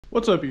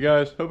What's up, you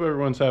guys? Hope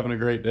everyone's having a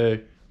great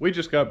day. We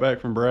just got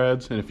back from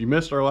Brad's, and if you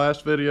missed our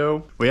last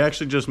video, we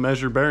actually just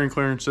measured bearing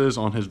clearances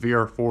on his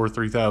VR4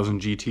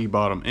 3000 GT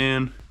bottom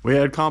end. We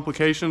had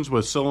complications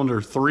with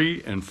cylinder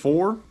 3 and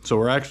 4, so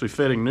we're actually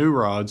fitting new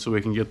rods so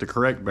we can get the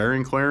correct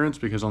bearing clearance,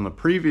 because on the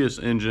previous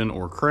engine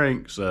or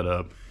crank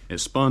setup, it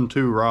spun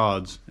 2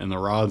 rods, and the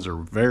rods are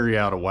very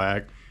out of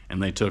whack, and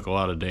they took a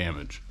lot of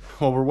damage.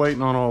 While we're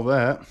waiting on all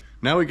that,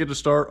 now we get to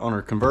start on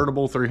our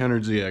convertible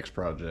 300ZX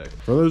project.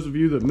 For those of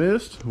you that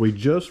missed, we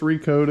just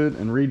recoated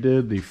and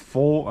redid the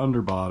full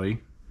underbody,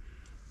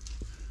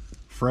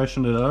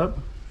 freshened it up,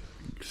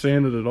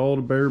 sanded it all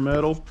to bare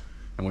metal,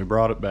 and we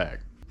brought it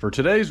back. For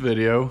today's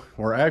video,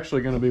 we're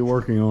actually going to be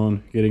working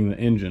on getting the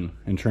engine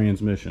and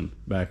transmission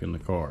back in the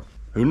car.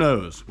 Who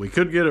knows? We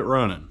could get it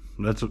running.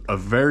 That's a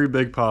very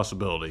big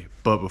possibility.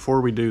 But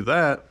before we do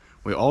that,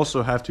 we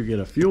also have to get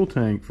a fuel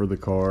tank for the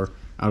car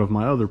out of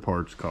my other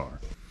parts car.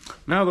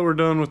 Now that we're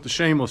done with the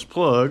shameless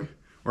plug,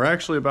 we're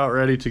actually about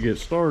ready to get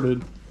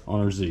started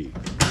on our Z.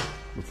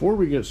 Before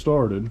we get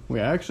started, we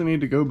actually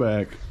need to go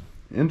back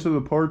into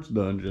the parts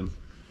dungeon,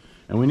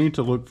 and we need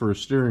to look for a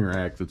steering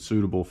rack that's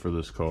suitable for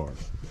this car.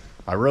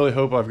 I really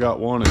hope I've got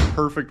one in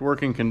perfect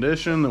working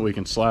condition that we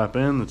can slap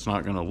in that's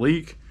not going to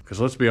leak,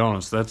 because let's be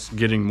honest, that's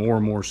getting more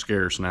and more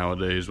scarce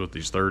nowadays with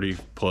these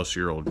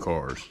 30-plus-year-old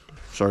cars.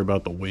 Sorry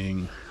about the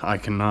wing. I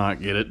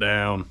cannot get it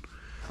down.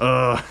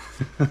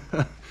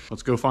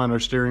 Let's go find our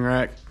steering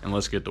rack and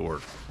let's get to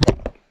work.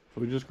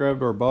 So we just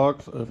grabbed our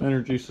box of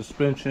energy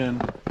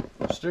suspension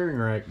steering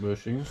rack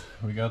bushings.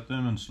 We got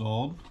them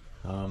installed.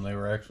 They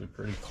were actually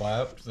pretty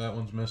clapped. That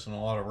one's missing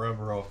a lot of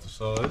rubber off the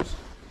sides.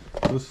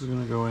 This is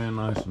going to go in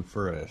nice and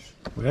fresh.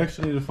 We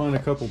actually need to find a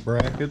couple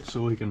brackets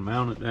so we can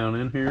mount it down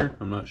in here.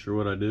 I'm not sure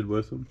what I did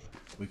with them.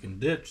 We can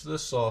ditch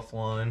this soft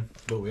line,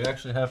 but we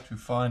actually have to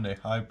find a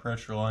high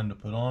pressure line to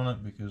put on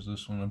it because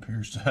this one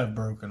appears to have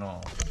broken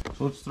off.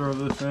 So let's throw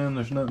this in.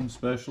 There's nothing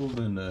special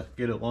than to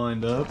get it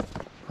lined up.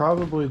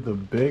 Probably the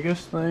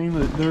biggest thing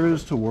that there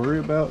is to worry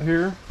about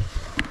here,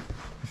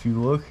 if you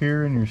look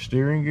here in your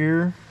steering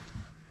gear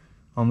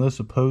on this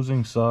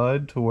opposing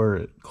side to where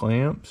it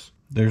clamps,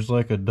 there's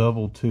like a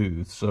double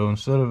tooth. So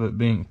instead of it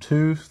being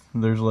toothed,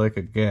 there's like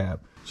a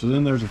gap. So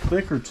then there's a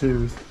thicker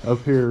tooth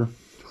up here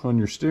on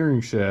your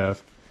steering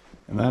shaft,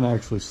 and that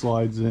actually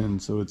slides in,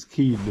 so it's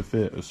keyed to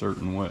fit a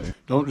certain way.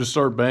 Don't just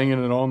start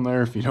banging it on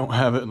there if you don't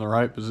have it in the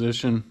right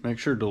position. Make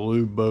sure to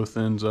lube both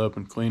ends up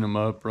and clean them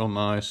up real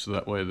nice so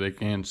that way they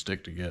can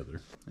stick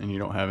together and you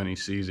don't have any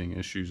seizing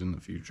issues in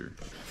the future.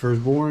 For as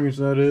boring as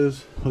that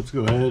is, let's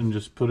go ahead and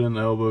just put in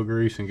the elbow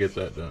grease and get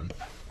that done.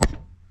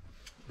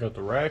 Got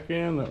the rack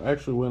in. That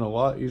actually went a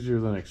lot easier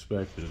than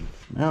expected.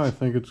 Now I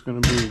think it's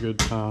going to be a good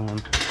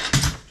time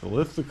to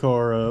lift the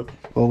car up.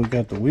 Well, we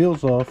got the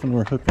wheels off and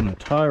we're hooking the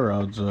tie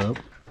rods up.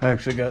 I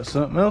actually got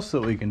something else that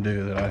we can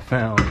do that I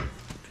found.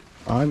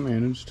 I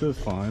managed to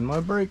find my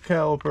brake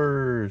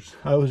calipers.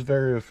 I was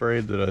very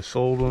afraid that I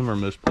sold them or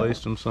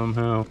misplaced them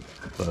somehow,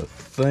 but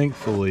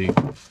thankfully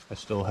I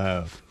still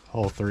have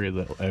all 3 of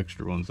the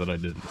extra ones that I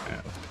didn't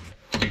have.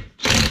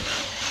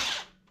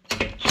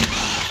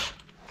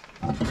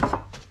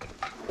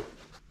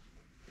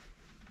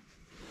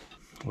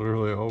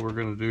 Literally all we're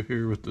going to do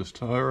here with this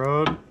tie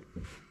rod,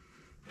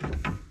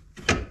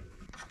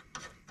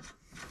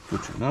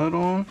 put your nut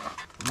on.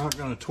 I'm not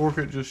going to torque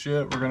it just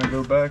yet. We're going to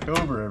go back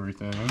over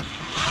everything.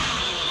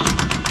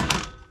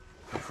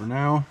 But for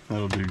now,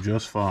 that'll do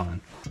just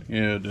fine.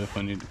 Yeah,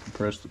 definitely need to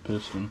compress the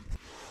piston.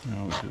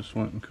 Now we just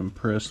went and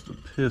compressed the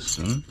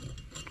piston.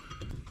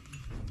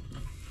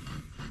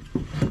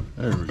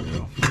 There we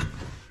go.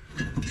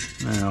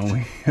 Now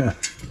we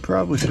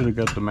probably should have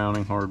got the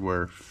mounting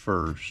hardware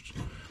first.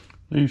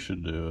 These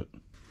should do it.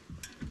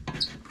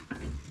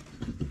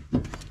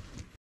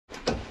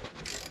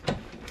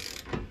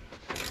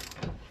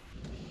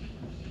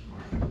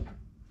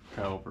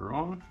 Caliper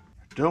on.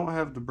 Don't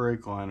have the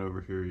brake line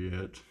over here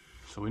yet,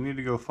 so we need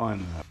to go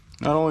find that.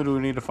 Not only do we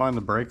need to find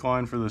the brake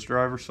line for this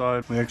driver's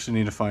side, we actually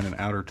need to find an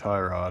outer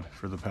tie rod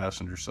for the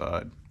passenger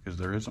side, because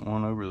there isn't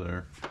one over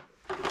there.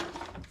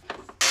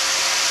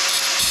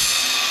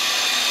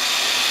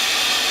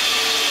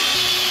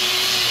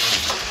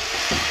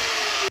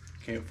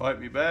 Can't fight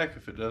me back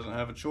if it doesn't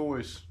have a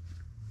choice.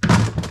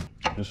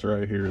 This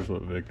right here is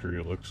what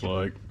victory looks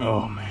like.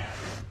 Oh man.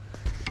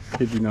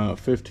 Kid you not,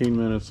 15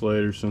 minutes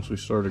later since we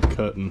started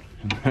cutting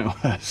in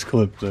that last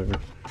clip there.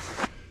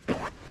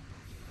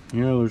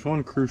 You know, there's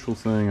one crucial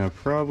thing I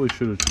probably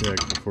should have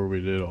checked before we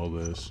did all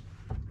this.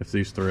 If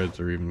these threads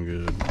are even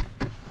good.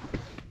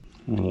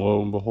 And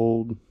lo and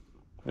behold,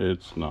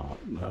 it's not.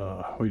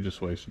 We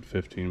just wasted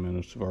 15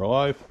 minutes of our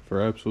life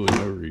for absolutely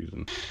no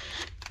reason.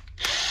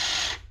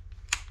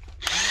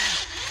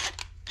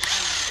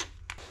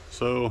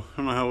 So, I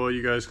don't know how well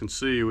you guys can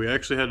see, we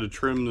actually had to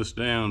trim this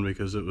down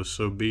because it was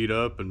so beat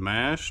up and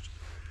mashed.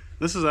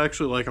 This is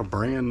actually like a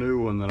brand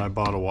new one that I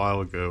bought a while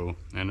ago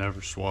and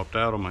never swapped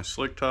out on my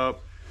slick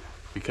top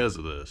because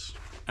of this.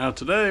 Now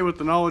today, with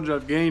the knowledge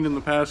I've gained in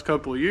the past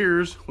couple of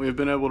years, we have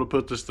been able to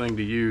put this thing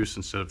to use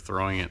instead of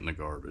throwing it in the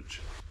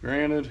garbage.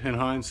 Granted, in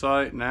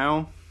hindsight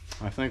now,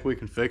 I think we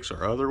can fix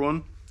our other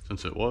one.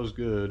 Since it was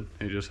good,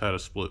 it just had a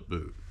split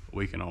boot.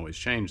 We can always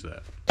change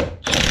that.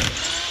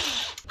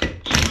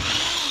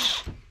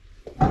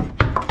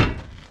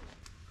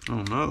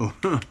 Oh no,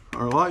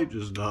 our light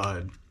just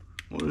died.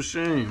 What a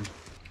shame.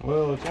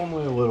 Well, it's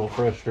only a little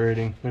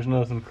frustrating. There's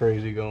nothing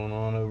crazy going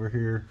on over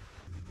here.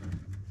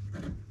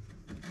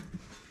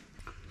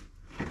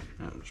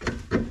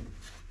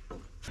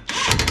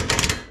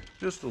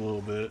 Just a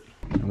little bit.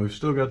 And we've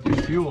still got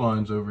these fuel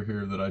lines over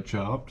here that I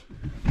chopped.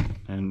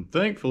 And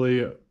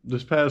thankfully,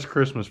 this past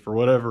Christmas, for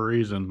whatever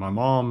reason, my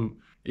mom,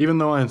 even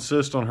though I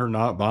insist on her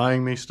not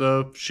buying me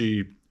stuff,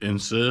 she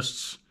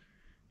insists.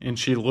 And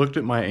she looked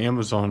at my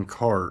Amazon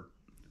cart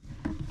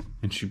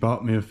and she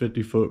bought me a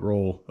 50-foot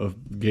roll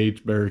of Gates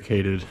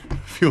barricaded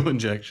fuel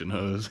injection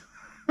hose.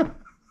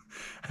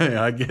 Hey,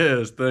 I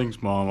guess,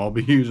 thanks Mom, I'll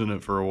be using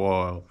it for a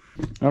while.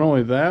 Not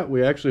only that,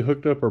 we actually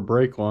hooked up our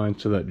brake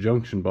lines to that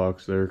junction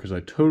box there because I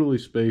totally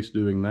spaced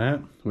doing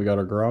that. We got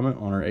our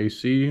grommet on our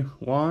AC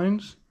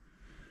lines.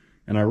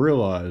 And I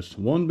realized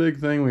one big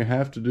thing we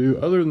have to do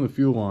other than the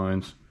fuel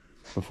lines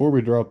before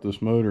we drop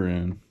this motor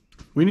in,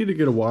 we need to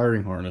get a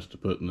wiring harness to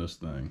put in this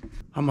thing.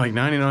 I'm like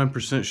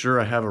 99% sure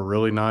I have a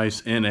really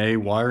nice NA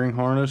wiring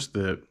harness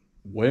that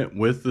went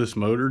with this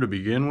motor to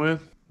begin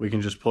with. We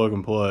can just plug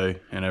and play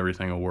and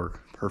everything will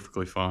work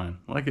perfectly fine,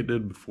 like it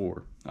did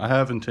before. I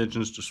have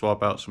intentions to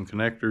swap out some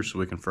connectors so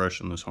we can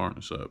freshen this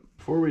harness up.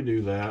 Before we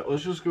do that,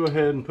 let's just go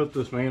ahead and put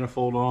this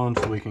manifold on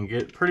so we can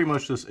get pretty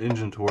much this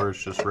engine to where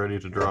it's just ready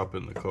to drop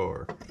in the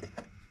car.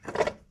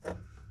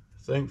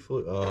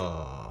 Thankfully,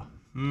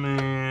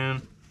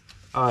 man,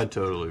 I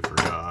totally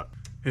forgot.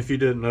 If you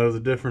didn't know, the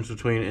difference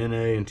between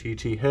NA and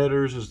TT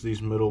headers is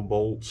these middle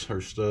bolts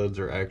or studs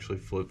are actually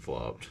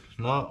flip-flopped.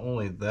 Not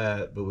only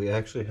that, but we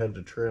actually had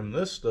to trim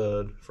this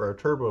stud for our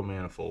turbo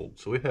manifold.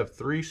 So we have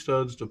 3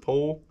 studs to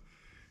pull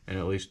and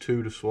at least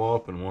 2 to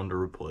swap and 1 to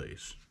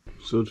replace.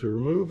 So to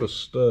remove a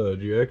stud,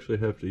 you actually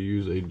have to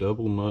use a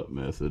double nut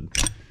method.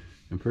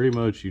 And pretty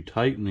much you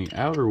tighten the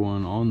outer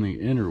one on the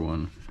inner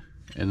one.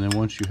 And then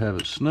once you have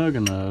it snug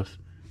enough,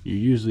 you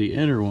use the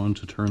inner one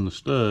to turn the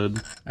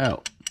stud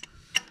out.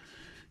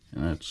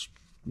 And that's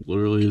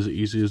literally as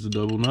easy as the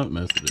double nut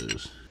method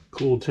is.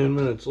 Cool, 10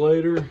 minutes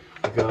later,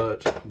 we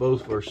got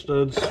both of our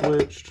studs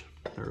switched,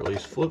 or at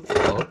least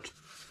flip-flopped.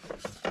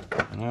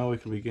 And now we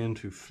can begin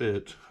to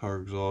fit our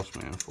exhaust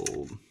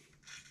manifold.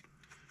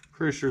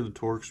 Pretty sure the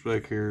torque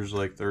spec here is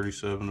like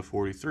 37 to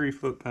 43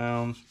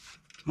 foot-pounds.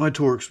 My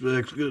torque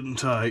spec's good and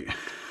tight.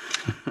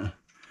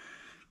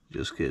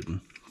 Just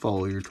kidding.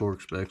 Follow your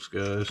torque specs,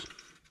 guys.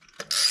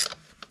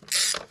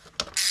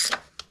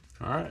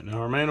 Alright, now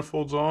our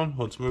manifold's on.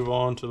 Let's move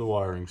on to the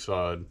wiring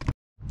side.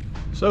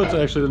 So it's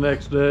actually the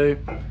next day,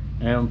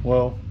 and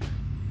well,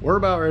 we're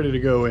about ready to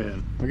go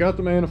in. We got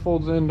the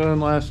manifolds done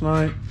last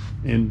night.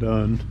 I'm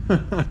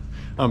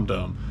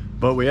dumb.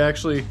 But we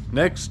actually,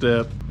 next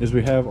step is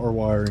we have our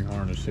wiring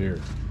harness here.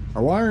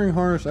 Our wiring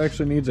harness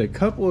actually needs a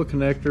couple of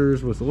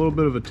connectors with a little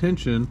bit of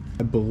attention.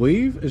 I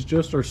believe it's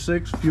just our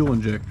 6 fuel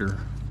injector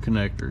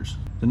connectors.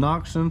 The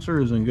NOx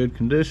sensor is in good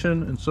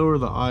condition, and so are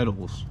the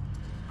idles.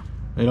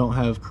 They don't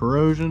have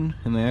corrosion,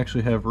 and they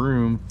actually have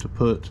room to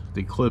put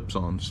the clips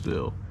on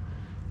still.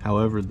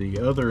 However, the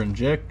other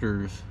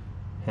injectors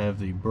have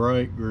the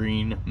bright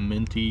green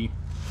minty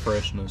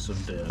freshness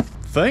of death.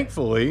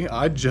 Thankfully,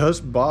 I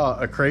just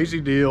bought a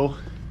crazy deal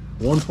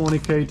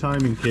 120K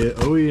timing kit,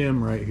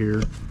 OEM right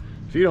here.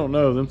 If you don't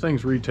know, them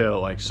things retail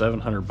at like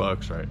 700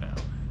 bucks right now.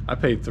 I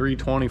paid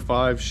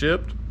 $325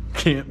 shipped.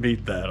 Can't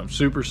beat that. I'm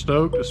super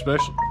stoked,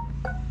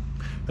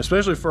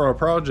 especially for our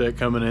project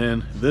coming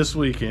in this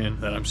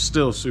weekend that I'm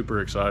still super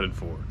excited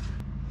for.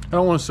 I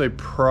don't want to say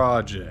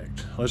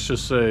project. Let's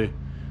just say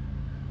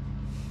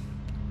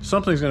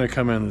something's going to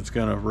come in that's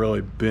going to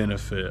really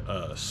benefit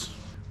us.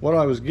 What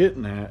I was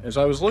getting at is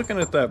I was looking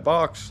at that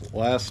box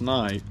last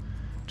night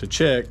to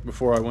check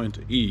before I went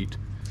to eat,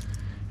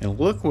 and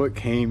look what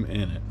came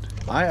in it.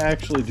 I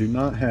actually do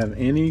not have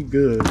any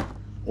good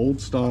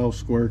old style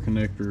square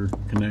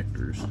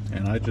connectors,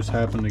 and I just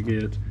happened to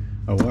get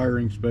a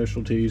Wiring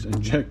Specialties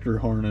injector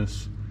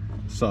harness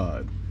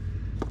side.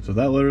 So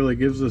that literally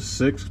gives us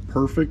 6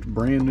 perfect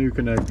brand new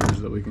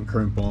connectors that we can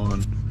crimp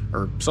on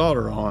or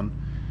solder on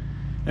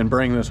and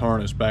bring this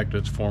harness back to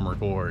its former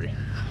glory.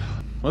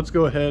 Let's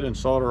go ahead and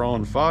solder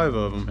on 5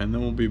 of them, and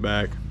then we'll be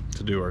back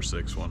to do our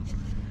 6th one,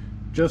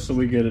 just so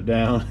we get it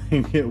down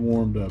and get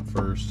warmed up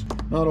first.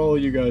 Not all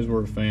of you guys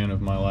were a fan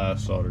of my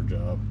last solder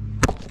job.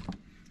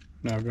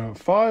 Now I've got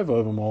 5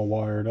 of them all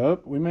wired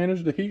up. We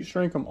managed to heat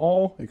shrink them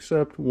all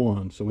except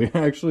one, so we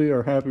actually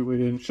are happy we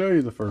didn't show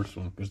you the first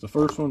one, because the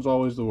first one's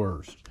always the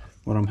worst.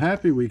 What I'm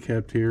happy we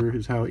kept here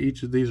is how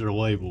each of these are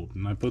labeled,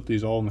 and I put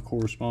these all in the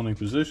corresponding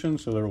position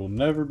so there will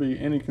never be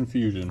any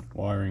confusion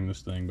wiring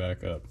this thing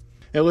back up.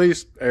 At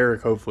least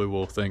Eric hopefully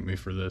will thank me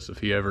for this if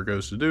he ever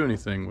goes to do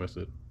anything with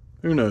it.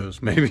 Who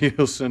knows, maybe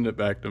he'll send it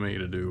back to me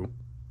to do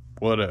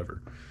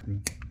whatever.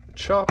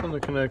 Chopping the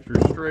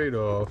connector straight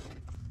off.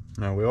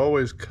 Now we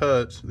always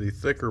cut the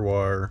thicker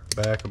wire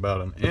back about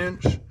 1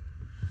 inch,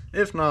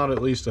 if not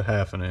at least a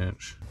 1/2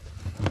 inch.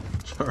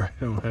 Sorry,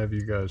 I don't have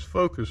you guys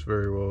focus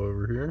very well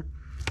over here.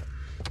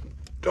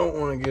 Don't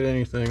want to get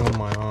anything on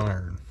my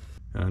iron.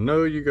 And I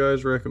know you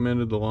guys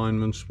recommended the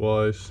lineman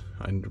splice.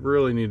 I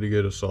really need to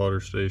get a solder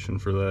station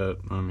for that.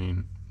 I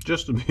mean,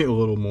 just to be a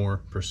little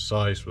more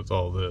precise with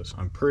all this.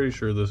 I'm pretty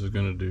sure this is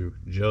going to do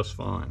just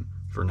fine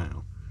for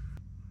now.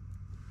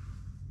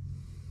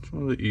 It's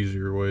one of the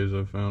easier ways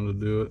I've found to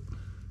do it.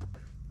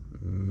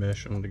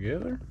 Mesh them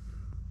together.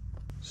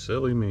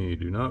 Silly me,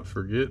 do not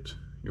forget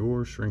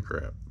your shrink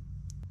wrap.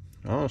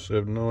 I honestly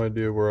have no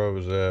idea where I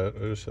was at.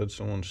 I just had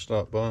someone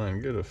stop by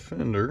and get a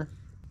fender.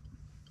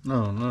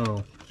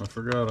 No, I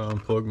forgot to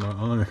unplug my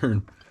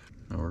iron.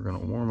 Now we're gonna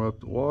warm up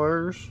the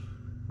wires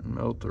and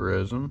melt the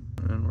resin,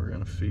 and we're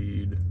gonna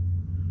feed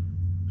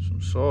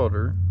some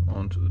solder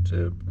onto the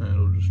tip and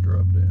it'll just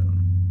drop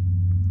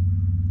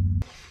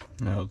down.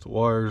 Now that the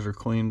wires are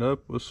cleaned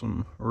up with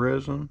some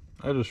resin,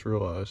 I just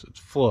realized it's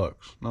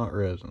flux, not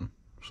resin.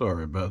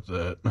 Sorry about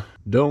that.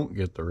 Don't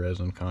get the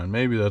resin kind.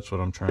 Maybe that's what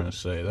I'm trying to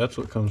say. That's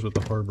what comes with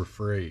the Harbor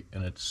Freight,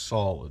 and it's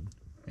solid,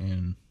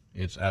 and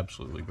it's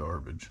absolutely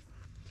garbage.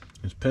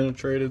 It's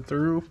penetrated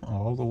through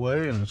all the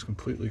way, and it's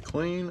completely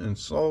clean and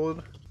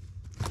solid.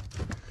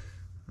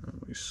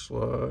 And we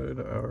slide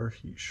our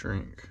heat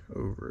shrink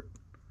over it.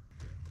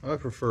 I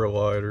prefer a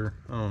lighter.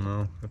 I don't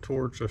know. A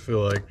torch, I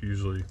feel like,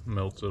 usually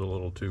melts it a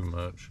little too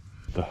much.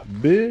 The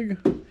big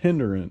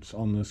hindrance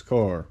on this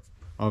car,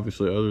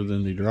 obviously other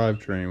than the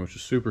drivetrain, which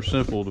is super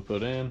simple to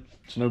put in,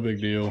 it's no big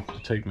deal. It'll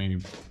take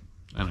me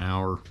an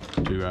hour,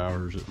 2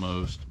 hours at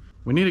most.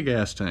 We need a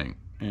gas tank,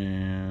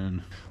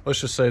 and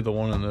let's just say the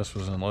one in this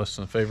was in less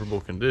than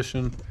favorable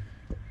condition,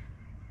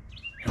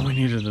 and we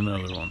needed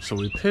another one. So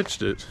we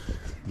pitched it,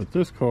 but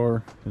this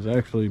car is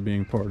actually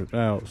being parted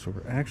out, so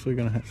we're actually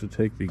going to have to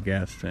take the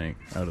gas tank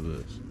out of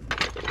this.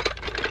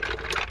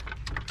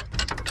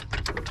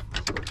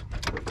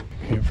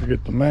 Can't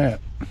forget the mat.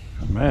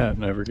 The mat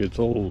never gets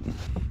old.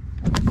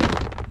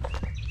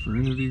 For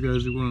any of you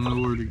guys who want to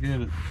know where to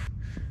get it,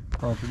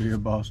 property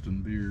of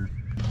Boston Beer.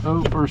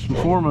 So first and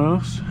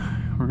foremost,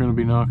 we're going to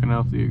be knocking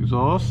out the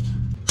exhaust.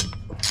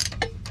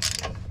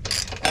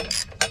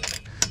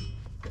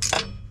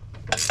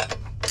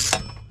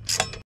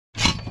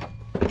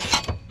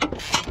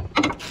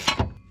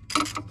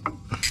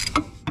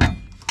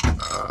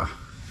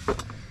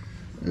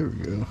 There we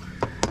go.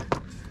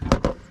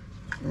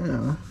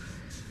 Now,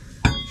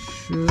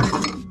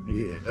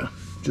 yeah,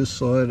 just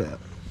slide out.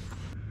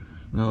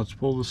 Now let's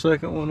pull the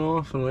second one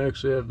off, and we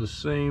actually have the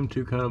same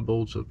two kind of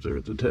bolts up there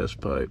at the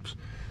test pipes.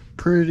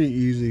 Pretty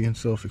easy and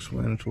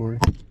self-explanatory.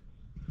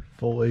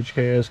 Full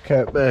HKS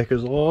cap back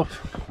is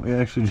off. We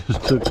actually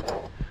just took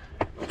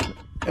an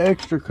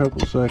extra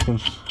couple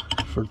seconds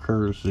for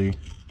courtesy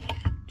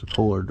to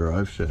pull our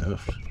drive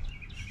shaft.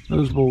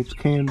 Those bolts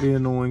can be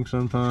annoying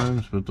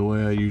sometimes, but the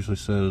way I usually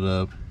set it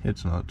up,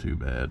 it's not too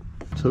bad.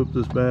 Let's hope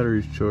this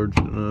battery's charged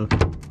enough.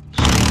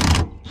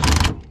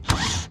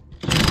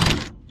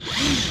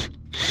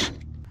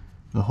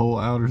 The whole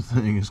outer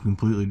thing is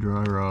completely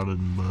dry rotted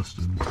and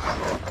busted.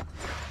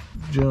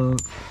 Junk.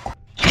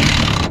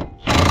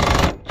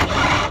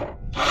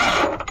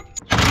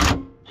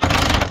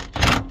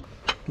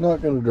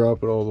 Not going to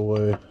drop it all the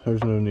way.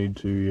 There's no need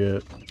to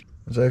yet.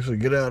 Let's actually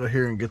get out of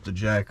here and get the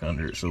jack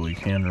under it so we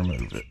can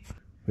remove it.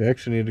 We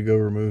actually need to go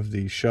remove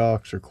the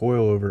shocks or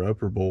coilover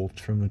upper bolts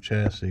from the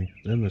chassis.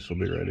 Then this will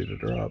be ready to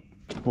drop.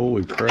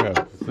 Holy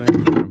crap, the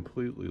thing is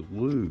completely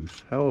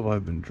loose. How have I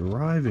been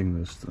driving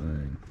this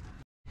thing?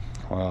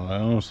 Wow, I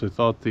honestly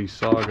thought the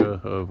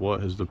saga of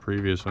what has the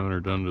previous owner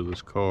done to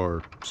this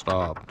car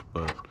stopped,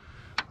 but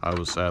I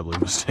was sadly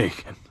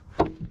mistaken.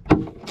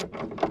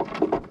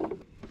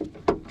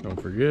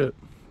 Don't forget,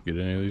 get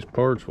any of these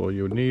parts while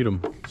you would need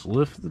them. Let's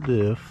lift the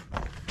diff.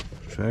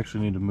 I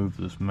actually need to move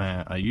this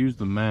mat. I used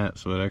the mat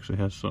so it actually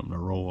has something to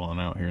roll on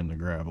out here in the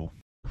gravel.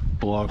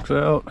 Blocks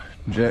out,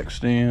 jack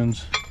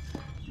stands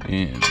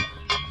in.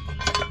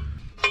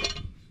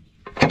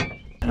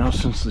 Now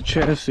since the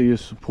chassis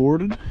is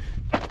supported,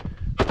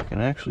 I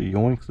can actually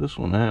yoink this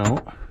one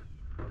out,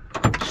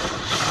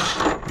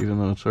 even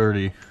though it's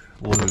already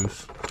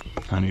loose.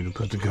 I need to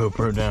put the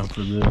GoPro down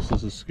for this.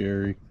 This is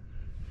scary.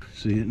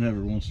 See, it never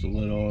wants to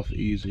let off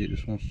easy. It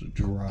just wants to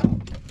drop.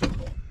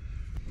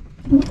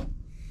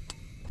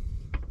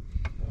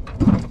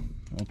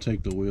 I'll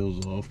take the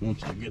wheels off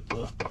once I get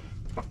the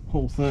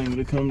whole thing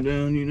to come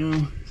down, you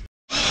know.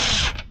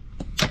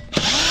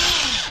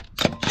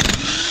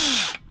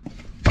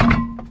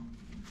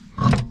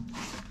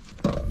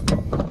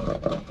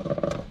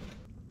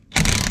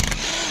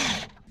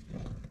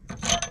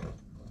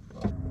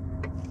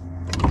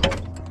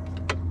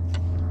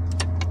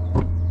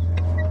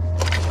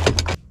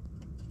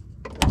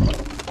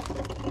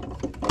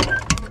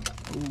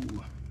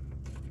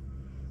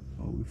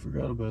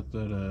 Forgot about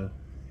that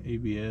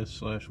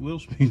ABS/wheel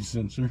speed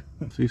sensor.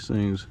 These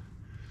things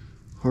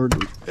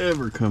hardly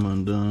ever come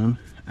undone.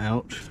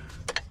 Ouch.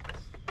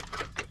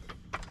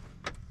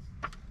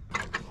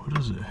 What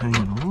is it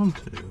hanging on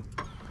to?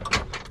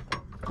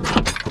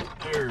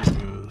 There it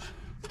goes.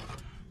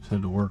 Just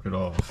had to work it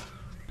off.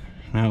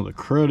 Now the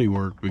cruddy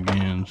work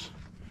begins.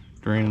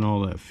 Draining all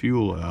that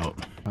fuel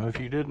out. Now, if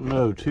you didn't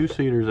know,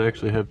 two-seaters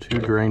actually have two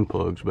drain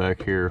plugs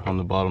back here on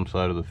the bottom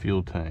side of the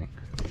fuel tank.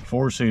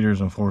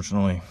 Four-seaters,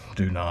 unfortunately,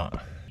 do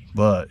not.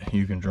 But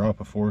you can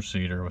drop a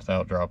four-seater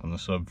without dropping the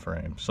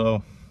subframe.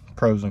 So,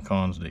 pros and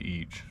cons to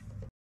each.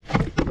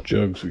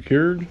 Jug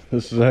secured.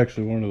 This is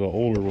actually one of the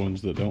older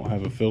ones that don't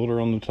have a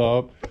filter on the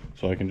top.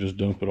 So I can just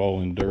dump it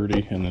all in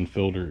dirty and then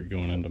filter it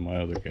going into my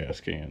other gas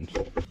cans.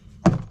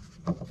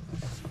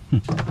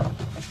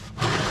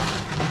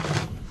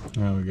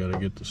 Now we gotta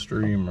get the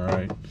stream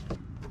right.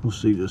 We'll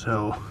see just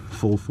how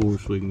full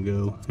force we can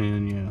go.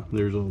 And yeah,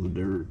 there's all the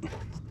dirt.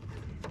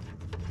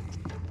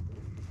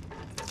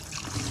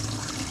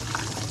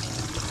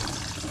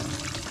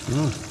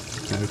 Oh,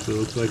 actually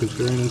looks like it's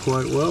draining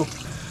quite well.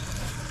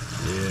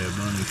 Yeah,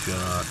 money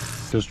shot.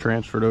 Just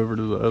transferred over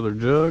to the other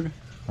jug.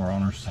 We're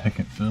on our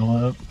second fill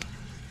up.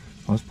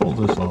 Let's pull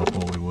this off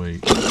while we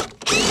wait.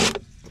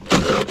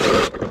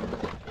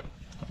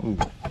 Oh,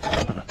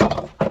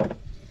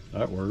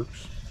 that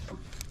works.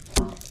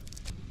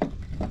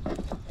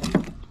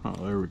 Oh,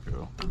 there we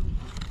go.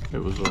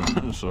 It was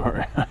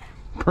sorry, I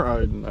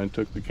pried and I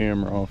took the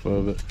camera off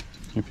of it.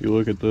 If you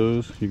look at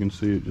those, you can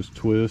see it just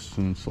twists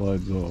and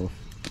slides off.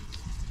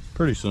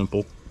 Pretty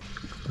simple.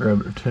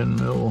 Grabbed a 10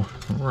 mil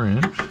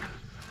wrench,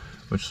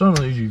 which some of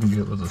these you can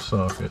get with a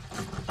socket,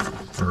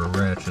 or a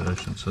ratchet I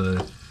should say.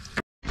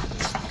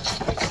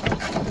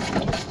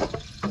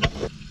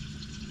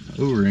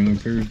 O-ring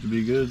appears to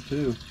be good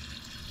too.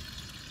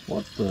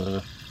 What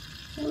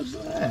is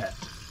that?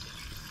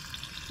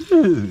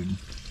 Dude!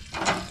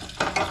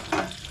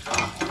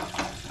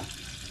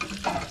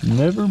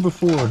 Never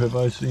before have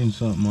I seen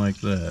something like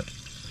that.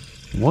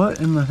 What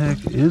in the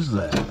heck is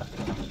that?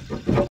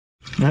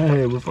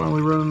 Hey, we're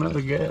finally running out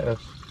of gas.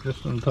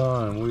 Just in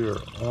time. We are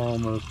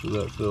almost to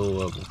that fill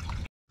level.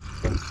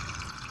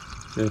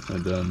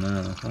 Definitely done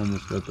now.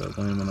 Almost got that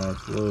laminar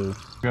flow.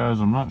 Guys,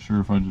 I'm not sure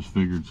if I just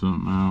figured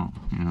something out,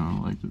 you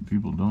know, like that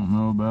people don't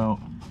know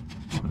about.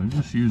 But I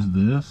just used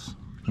this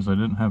because I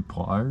didn't have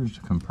pliers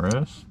to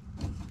compress.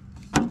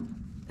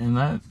 And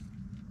I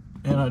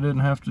didn't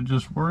have to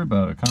just worry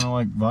about it. Kind of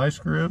like vice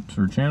grips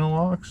or channel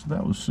locks.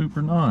 That was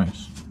super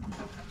nice.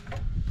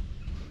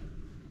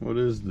 What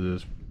is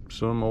this?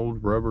 Some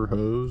old rubber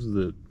hose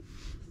that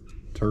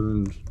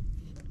turned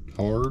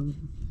hard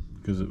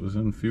because it was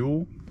in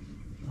fuel?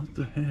 What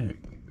the heck?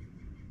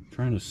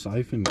 Trying to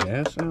siphon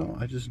gas out?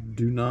 I just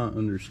do not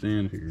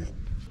understand here.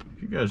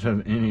 If you guys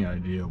have any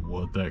idea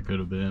what that could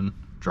have been,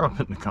 drop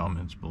it in the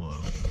comments below.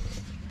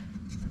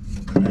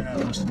 Now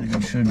this thing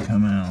should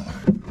come out.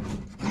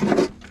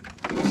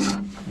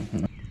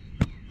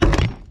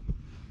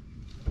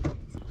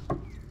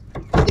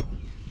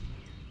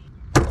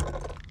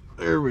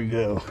 There we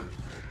go.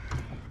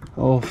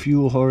 All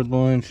fuel hard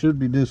lines should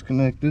be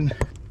disconnected.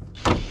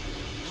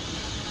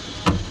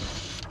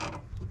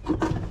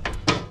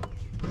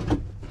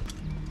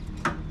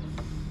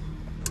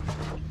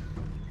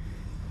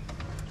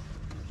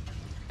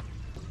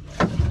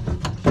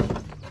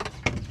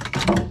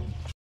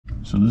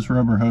 So this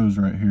rubber hose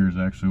right here is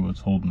actually what's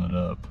holding it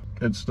up.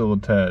 It's still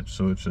attached,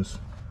 so it's just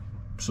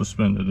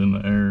suspended in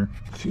the air.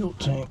 Fuel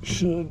tank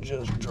should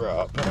just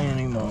drop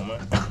any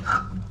moment.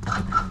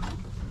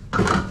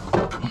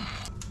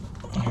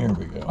 Here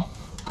we go.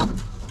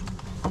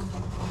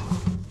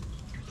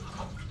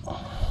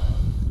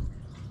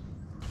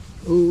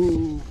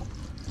 Ooh,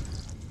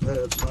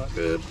 that's not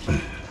good.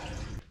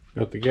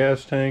 Got the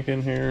gas tank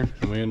in here,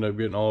 and we end up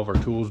getting all of our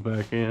tools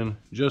back in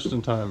just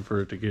in time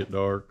for it to get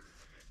dark.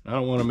 I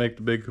don't want to make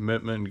the big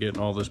commitment and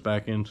getting all this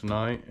back in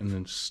tonight and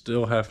then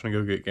still having to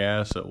go get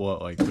gas at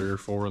what, like 3 or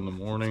 4 in the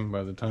morning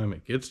by the time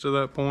it gets to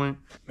that point.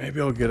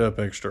 Maybe I'll get up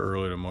extra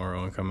early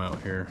tomorrow and come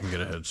out here and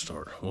get a head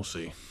start. We'll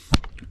see.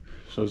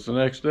 So it's the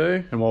next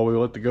day, and while we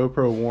let the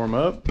GoPro warm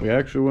up, we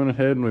actually went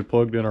ahead and we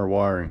plugged in our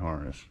wiring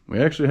harness. We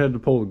actually had to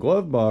pull the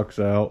glove box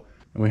out,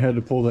 and we had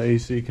to pull the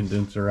AC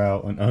condenser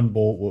out and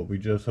unbolt what we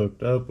just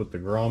hooked up with the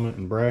grommet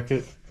and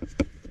bracket.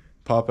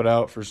 Pop it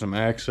out for some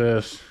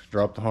access,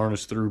 drop the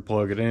harness through,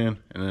 plug it in,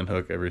 and then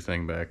hook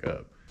everything back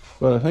up.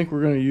 But I think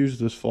we're going to use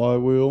this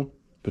flywheel,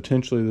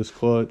 potentially this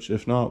clutch.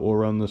 If not, we'll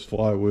run this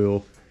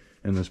flywheel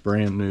and this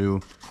brand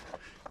new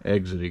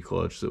exity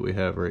clutch that we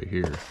have right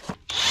here.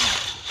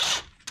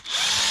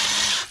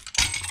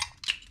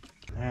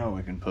 Now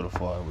we can put a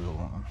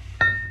flywheel on.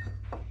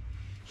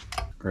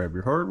 Grab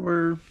your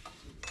hardware.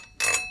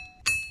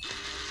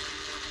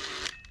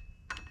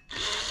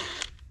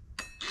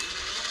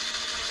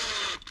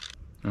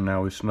 And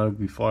now we snug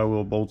the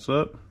flywheel bolts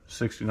up,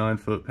 69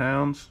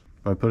 foot-pounds,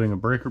 by putting a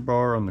breaker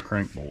bar on the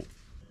crank bolt.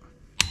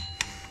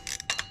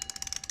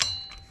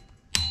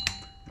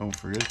 Don't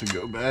forget to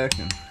go back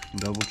and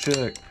double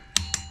check.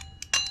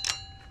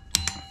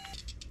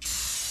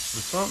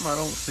 There's something I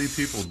don't see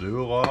people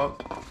do a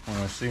lot when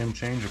I see them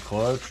change a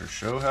clutch or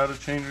show how to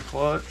change a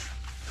clutch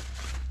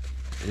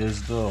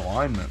is the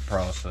alignment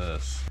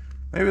process.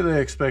 maybe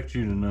they expect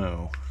you to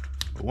know,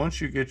 but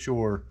once you get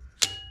your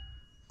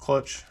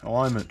clutch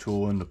alignment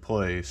tool into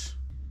place,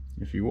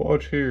 if you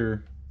watch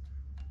here,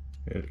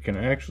 it can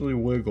actually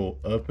wiggle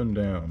up and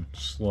down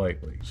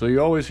slightly. So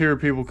you always hear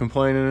people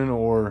complaining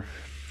or,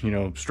 you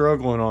know,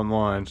 struggling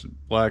online,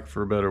 lack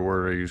for a better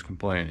word I use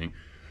complaining,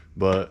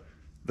 but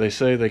they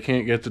say they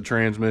can't get the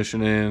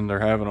transmission in, they're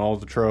having all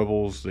the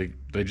troubles,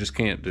 they just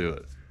can't do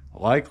it.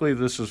 Likely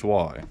this is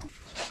why.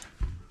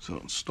 So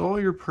install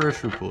your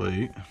pressure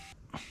plate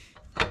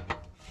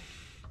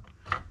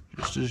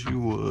just as you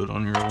would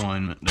on your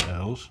alignment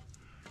dowels,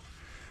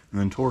 and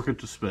then torque it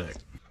to spec.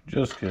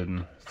 Just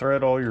kidding.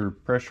 Thread all your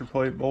pressure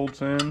plate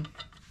bolts in,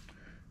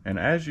 and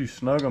as you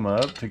snug them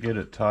up to get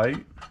it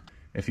tight,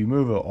 if you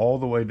move it all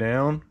the way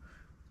down,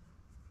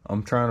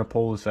 I'm trying to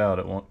pull this out,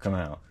 it won't come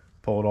out.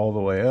 Pull it all the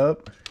way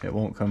up, it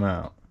won't come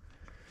out.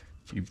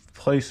 You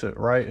place it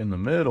right in the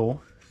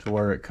middle to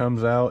where it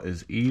comes out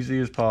as easy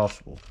as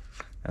possible.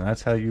 And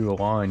that's how you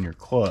align your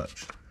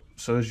clutch.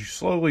 So as you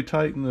slowly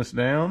tighten this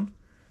down,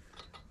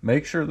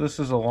 make sure this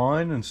is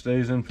aligned and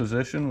stays in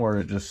position where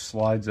it just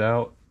slides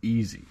out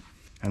easy.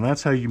 And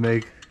that's how you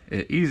make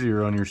it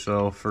easier on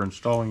yourself for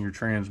installing your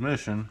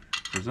transmission,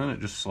 because then it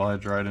just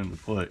slides right into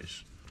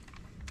place.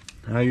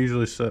 I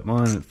usually set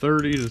mine at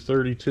 30 to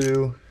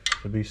 32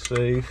 to be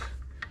safe.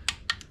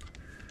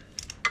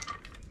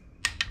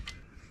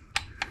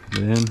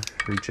 Then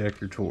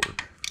recheck your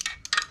torque.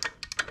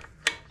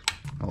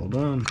 All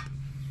done.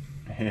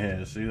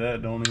 Yeah, see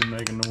that? Don't even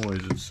make a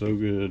noise. It's so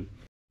good.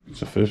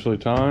 It's officially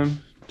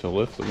time to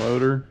lift the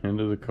motor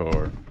into the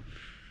car.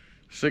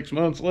 6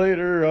 months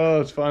later,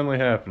 oh, it's finally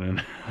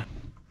happening.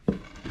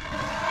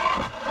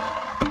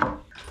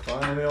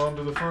 Finally on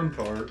to the fun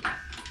part.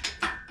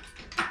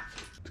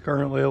 It's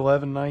currently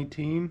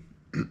 11:19,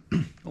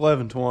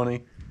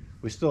 11:20.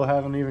 We still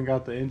haven't even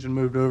got the engine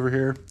moved over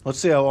here. Let's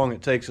see how long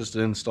it takes us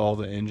to install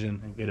the engine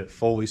and get it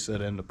fully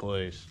set into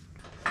place.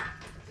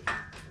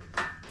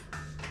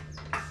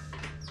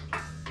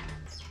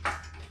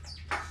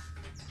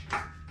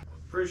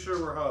 Pretty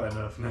sure we're high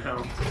enough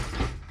now.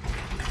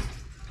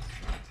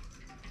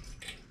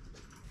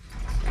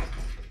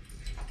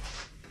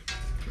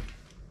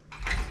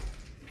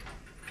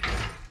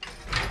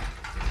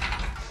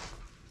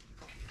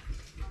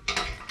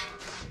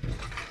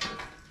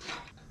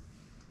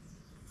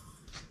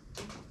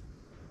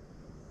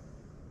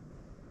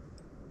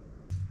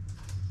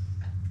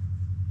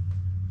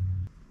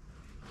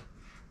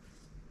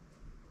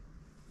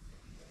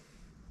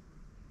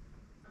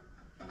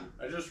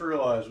 I just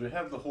realized we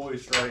have the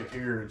hoist right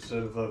here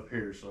instead of up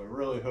here, so I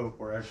really hope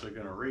we're actually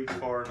going to reach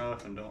far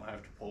enough and don't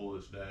have to pull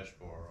this dash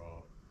bar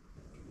off.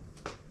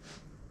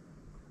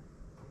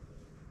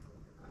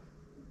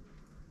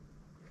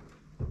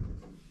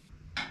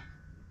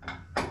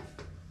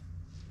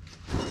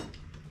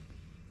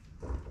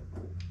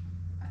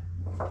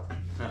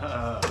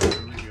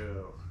 There we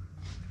go.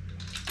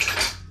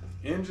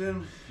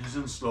 Engine is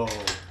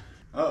installed.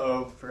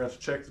 Uh-oh, forgot to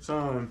check the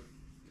time.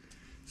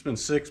 It's been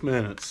 6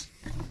 minutes.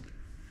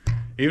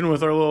 Even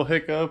with our little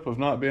hiccup of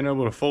not being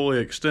able to fully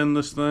extend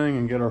this thing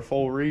and get our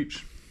full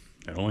reach,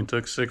 it only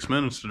took 6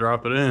 minutes to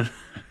drop it in.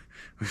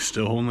 We've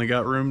still only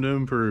got room to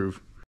improve.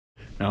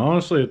 Now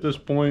honestly, at this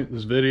point,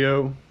 this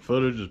video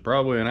footage is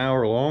probably an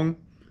hour long.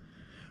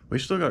 We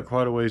still got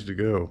quite a ways to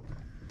go.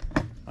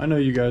 I know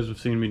you guys have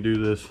seen me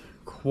do this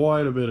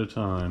quite a bit of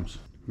times.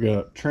 We've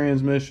got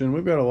transmission,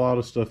 we've got a lot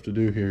of stuff to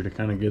do here to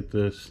kind of get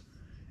this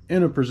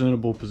in a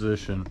presentable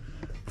position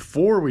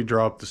before we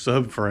drop the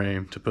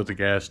subframe to put the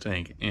gas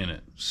tank in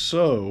it.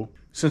 So,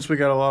 since we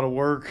got a lot of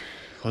work,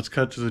 let's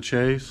cut to the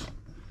chase.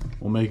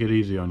 We'll make it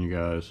easy on you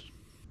guys.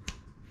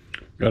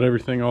 Got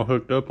everything all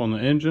hooked up on the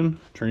engine.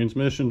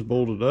 Transmission's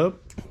bolted up.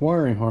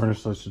 Wiring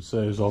harness, I should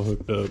say, is all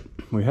hooked up.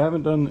 We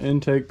haven't done the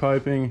intake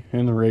piping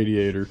and the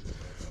radiator.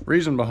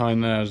 Reason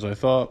behind that is I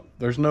thought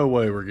there's no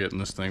way we're getting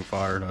this thing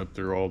fired up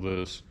through all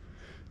this.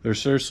 There's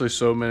seriously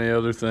so many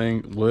other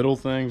little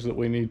things that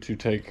we need to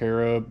take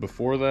care of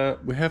before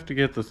that. We have to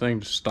get the thing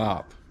to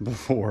stop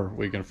before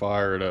we can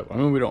fire it up. I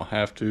mean, we don't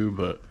have to,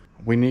 but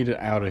we need it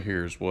out of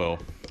here as well.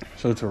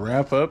 So to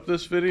wrap up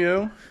this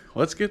video,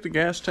 let's get the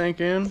gas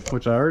tank in,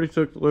 which I already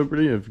took the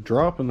liberty of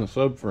dropping the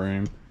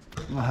subframe.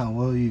 I don't know how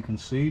well you can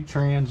see,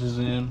 trans is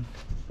in.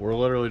 We're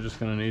literally just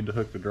gonna need to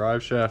hook the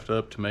drive shaft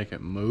up to make it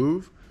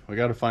move. We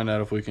gotta find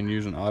out if we can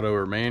use an auto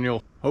or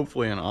manual,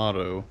 hopefully an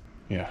auto.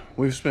 Yeah,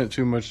 we've spent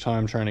too much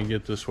time trying to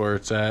get this where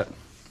it's at.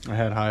 I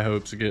had high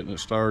hopes of getting it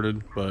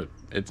started, but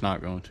it's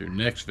not going to.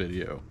 Next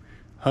video,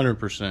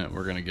 100%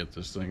 we're gonna get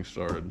this thing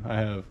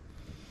started.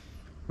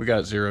 We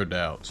got zero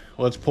doubts.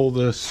 Let's pull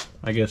this,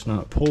 I guess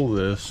not pull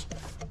this,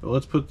 but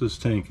let's put this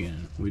tank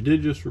in. We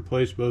did just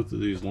replace both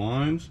of these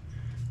lines.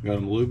 Got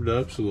them lubed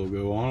up so they'll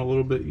go on a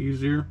little bit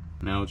easier.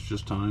 Now it's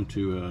just time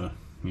to,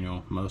 you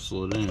know,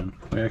 muscle it in.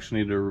 We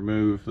actually need to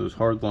remove those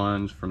hard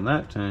lines from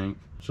that tank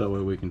so that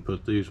way we can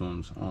put these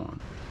ones on.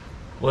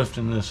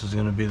 Lifting this is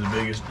gonna be the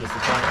biggest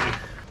difficulty.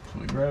 So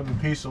we grabbed a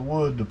piece of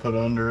wood to put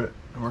under it,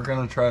 and we're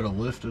gonna try to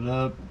lift it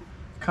up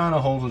kind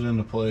of hold it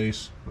into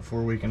place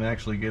before we can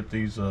actually get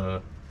these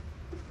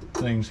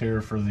things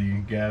here for the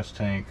gas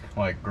tank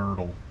like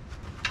girdle.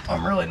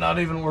 I'm really not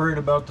even worried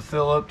about the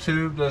fill up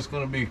tube. That's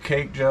going to be a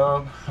cake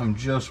job. I'm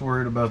just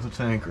worried about the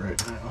tank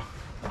right now.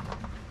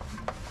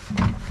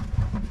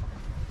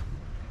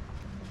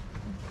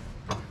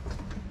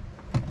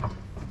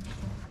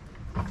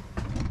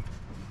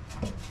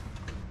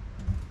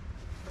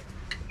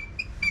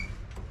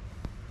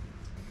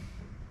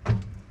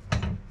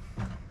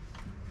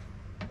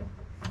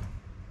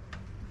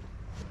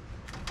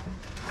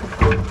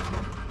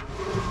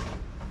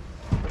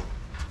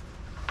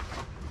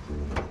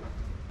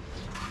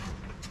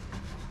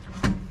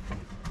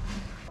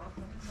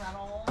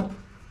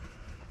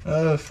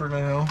 For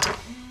now.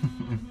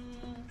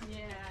 Yeah,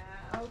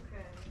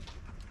 okay.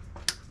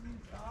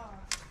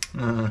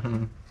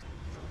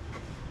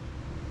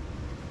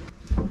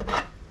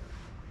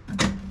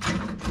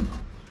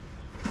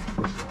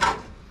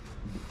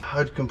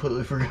 I'd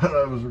completely forgot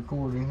I was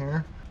recording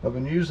here. I've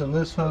been using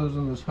this hose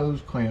and this hose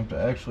clamp to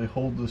actually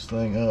hold this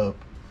thing up,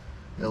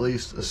 at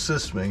least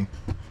assist me.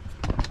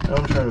 Now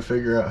I'm trying to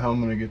figure out how I'm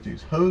going to get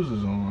these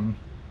hoses on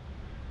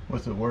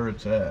with it where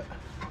it's at.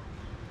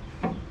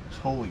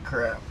 Holy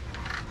crap.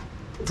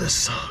 This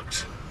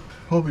sucks.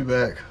 We'll be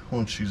back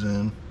once she's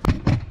in.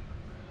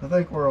 I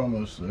think we're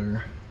almost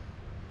there.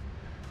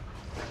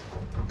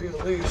 We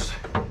at least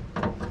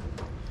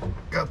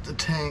got the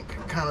tank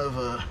kind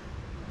of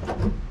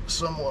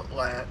somewhat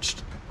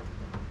latched.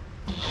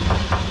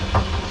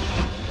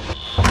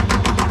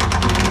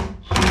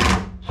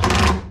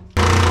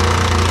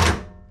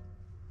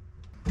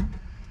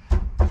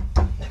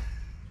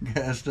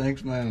 Gas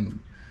tanks, man.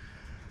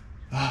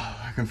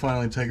 I can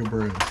finally take a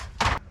breath.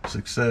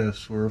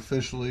 Success. We're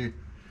officially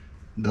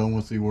done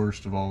with the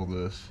worst of all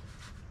this.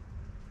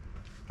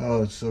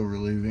 Oh, it's so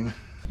relieving.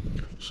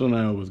 So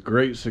now, with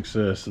great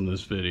success in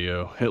this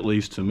video, at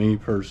least to me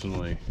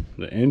personally,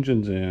 the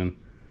engine's in,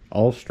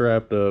 all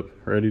strapped up,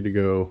 ready to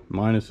go,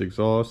 minus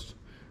exhaust,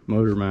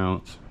 motor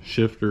mounts,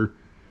 shifter,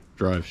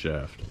 drive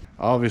shaft.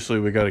 Obviously,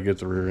 we got to get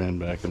the rear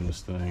end back in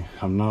this thing.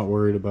 I'm not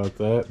worried about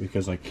that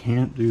because I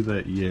can't do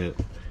that yet.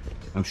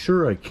 I'm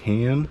sure I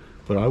can,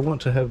 but I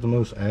want to have the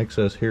most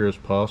access here as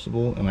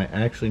possible, and I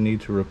actually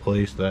need to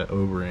replace that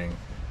O-ring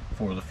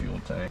for the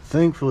fuel tank.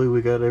 Thankfully,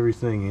 we got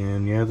everything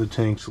in. Yeah, the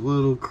tank's a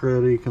little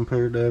cruddy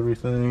compared to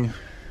everything,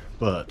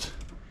 but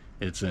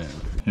it's in.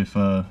 If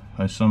I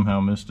somehow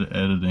missed it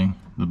editing,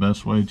 the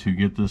best way to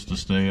get this to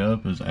stay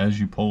up is as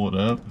you pull it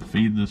up,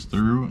 feed this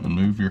through and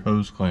move your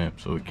hose clamp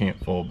so it can't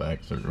fall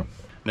back through.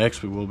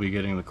 Next, we will be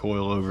getting the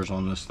coilovers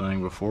on this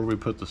thing before we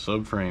put the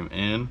subframe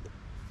in.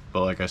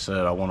 But like I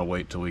said, I want to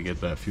wait till we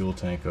get that fuel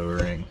tank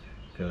O-ring,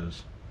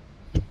 because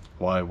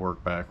why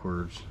work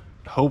backwards?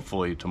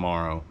 Hopefully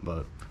tomorrow,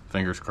 but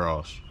fingers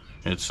crossed.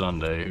 It's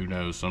Sunday. Who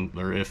knows? They're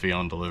iffy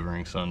on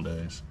delivering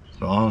Sundays.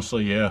 But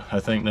honestly, yeah, I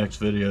think next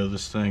video,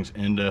 this thing's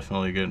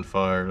indefinitely getting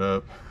fired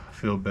up. I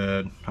feel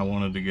bad. I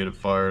wanted to get it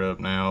fired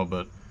up now,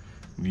 but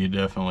you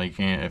definitely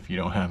can't if you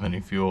don't have any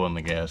fuel in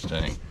the gas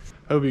tank.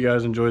 Hope you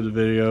guys enjoyed the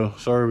video.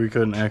 Sorry we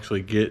couldn't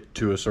actually get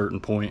to a certain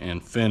point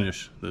and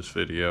finish this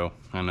video.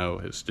 I know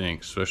it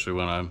stinks, especially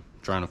when I'm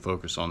trying to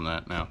focus on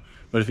that now.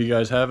 But if you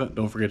guys haven't,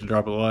 don't forget to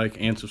drop a like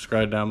and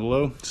subscribe down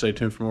below. Stay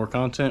tuned for more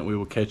content. We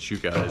will catch you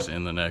guys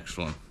in the next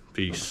one.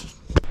 Peace.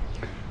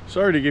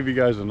 Sorry to give you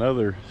guys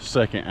another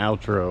second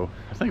outro.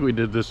 I think we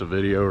did this a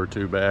video or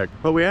two back,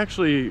 but we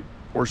actually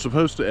were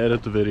supposed to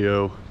edit the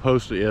video,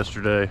 post it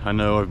yesterday. I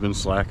know I've been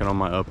slacking on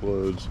my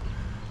uploads.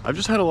 I've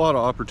just had a lot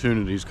of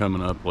opportunities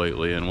coming up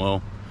lately, and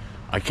well,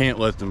 I can't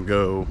let them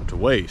go to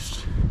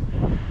waste.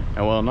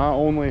 And well, not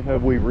only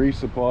have we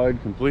resupplied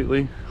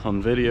completely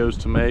on videos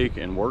to make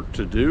and work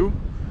to do,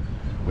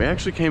 we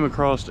actually came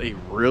across a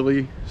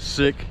really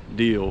sick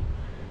deal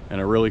and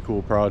a really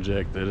cool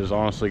project that is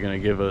honestly going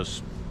to give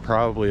us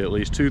probably at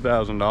least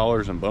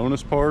 $2,000 in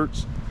bonus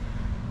parts,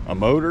 a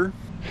motor,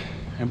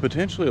 and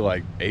potentially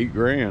like 8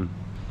 grand.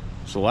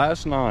 So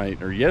last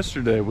night, or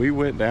yesterday, we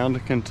went down to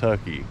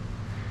Kentucky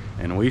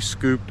and we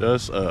scooped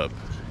us up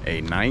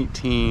a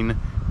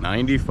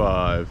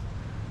 1995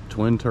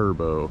 twin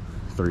turbo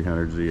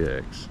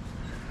 300ZX.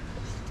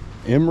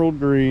 Emerald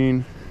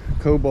green,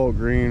 cobalt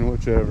green,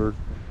 whichever.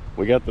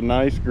 We got the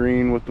nice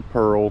green with the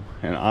pearl,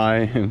 and I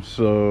am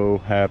so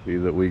happy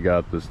that we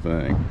got this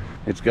thing.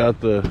 It's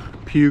got the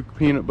puke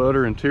peanut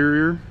butter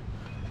interior,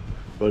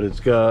 but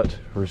it's got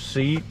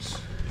receipts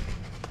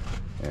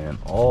and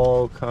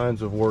all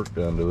kinds of work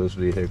done to this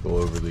vehicle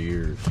over the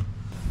years.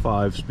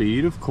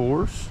 5-speed, of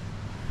course.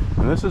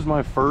 And this is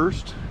my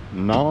first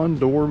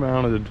non-door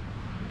mounted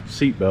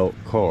seatbelt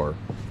car.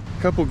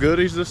 A couple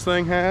goodies this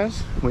thing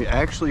has. We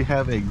actually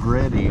have a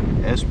Greddy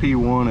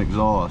SP1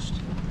 exhaust.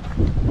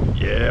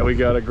 Yeah, we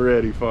got a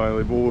Greddy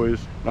finally, boys.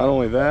 Not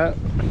only that,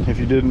 if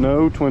you didn't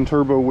know, twin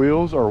turbo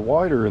wheels are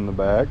wider in the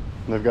back.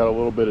 They've got a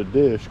little bit of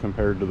dish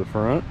compared to the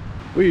front.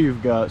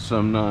 We've got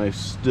some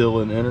nice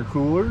Stillen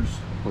intercoolers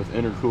with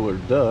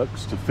intercooler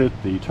ducts to fit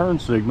the turn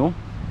signal.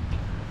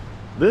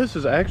 This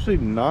is actually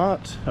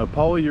not a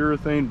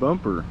polyurethane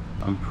bumper.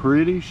 I'm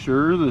pretty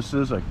sure this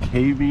is a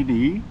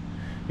KVD.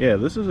 Yeah,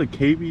 this is a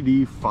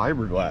KVD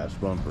fiberglass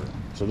bumper.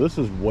 So this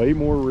is way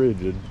more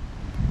rigid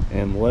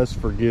and less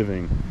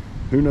forgiving.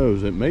 Who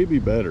knows, it may be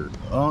better.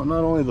 Not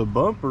only the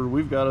bumper,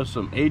 we've got us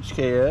some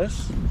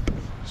HKS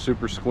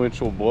super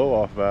sequential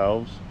blow-off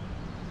valves.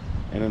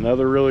 And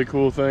another really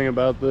cool thing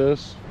about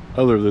this,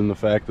 other than the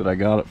fact that I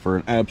got it for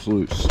an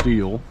absolute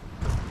steal,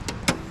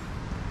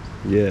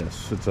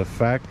 yes, it's a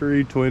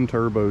factory twin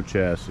turbo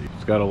chassis.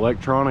 It's got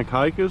electronic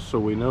hikers, so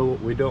we know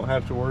we don't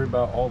have to worry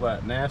about all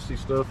that nasty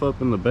stuff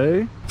up in the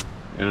bay.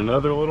 And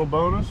another little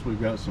bonus, we've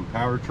got some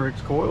Power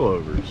Tricks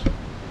coilovers.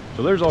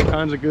 So there's all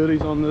kinds of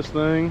goodies on this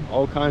thing,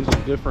 all kinds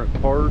of different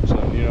parts,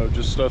 and you know,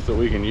 just stuff that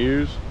we can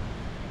use.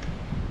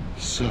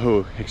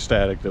 So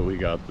ecstatic that we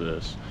got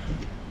this.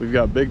 We've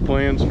got big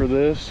plans for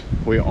this.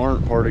 We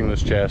aren't parting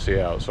this chassis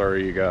out.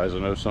 Sorry, you guys. I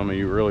know some of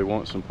you really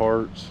want some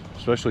parts,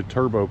 especially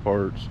turbo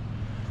parts.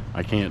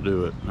 I can't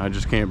do it. I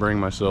just can't bring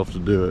myself to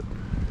do it.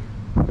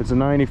 It's a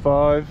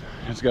 95.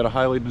 It's got a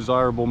highly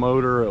desirable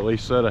motor, at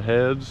least set of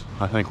heads.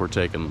 I think we're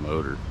taking the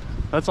motor.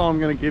 That's all I'm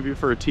gonna give you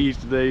for a tease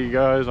today, you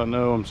guys. I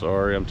know, I'm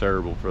sorry, I'm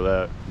terrible for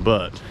that.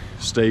 But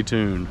stay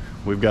tuned.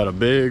 We've got a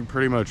big,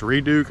 pretty much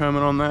redo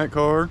coming on that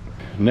car.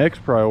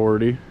 Next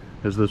priority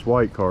is this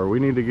white car. We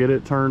need to get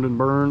it turned and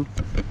burned.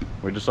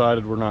 We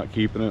decided we're not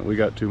keeping it. We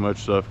got too much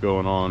stuff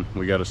going on.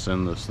 We got to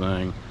send this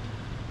thing.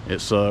 It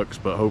sucks,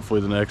 but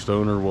hopefully the next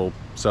owner will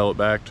sell it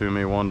back to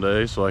me one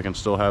day so I can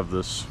still have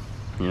this,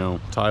 you know,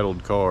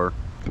 titled car.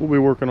 We'll be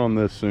working on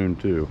this soon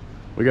too.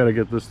 We got to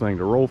get this thing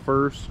to roll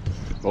first,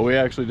 but we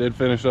actually did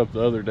finish up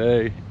the other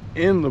day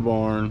in the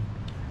barn.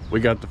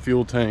 We got the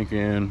fuel tank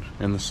in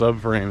and the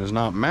subframe is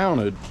not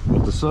mounted,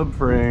 but the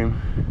subframe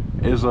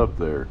is up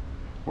there.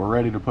 We're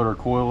ready to put our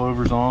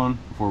coilovers on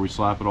before we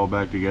slap it all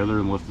back together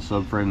and lift the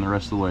subframe the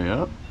rest of the way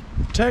up.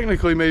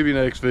 Technically, maybe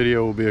next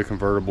video will be a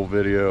convertible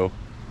video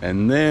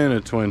and then a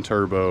twin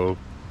turbo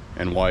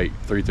and white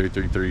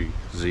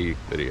 3333Z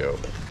video.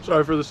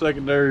 Sorry for the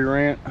secondary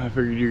rant. I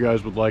figured you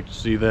guys would like to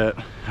see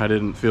that. I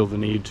didn't feel the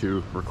need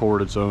to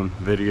record its own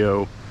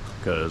video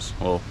because,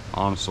 well,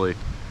 honestly,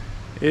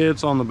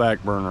 it's on the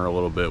back burner a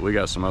little bit. We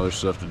got some other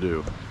stuff to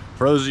do.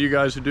 For those of you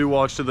guys who do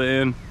watch to the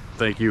end,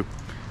 thank you.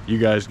 You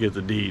guys get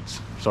the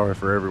deeds. Sorry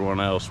for everyone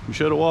else. You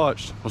should have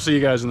watched. We'll see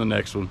you guys in the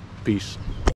next one. Peace.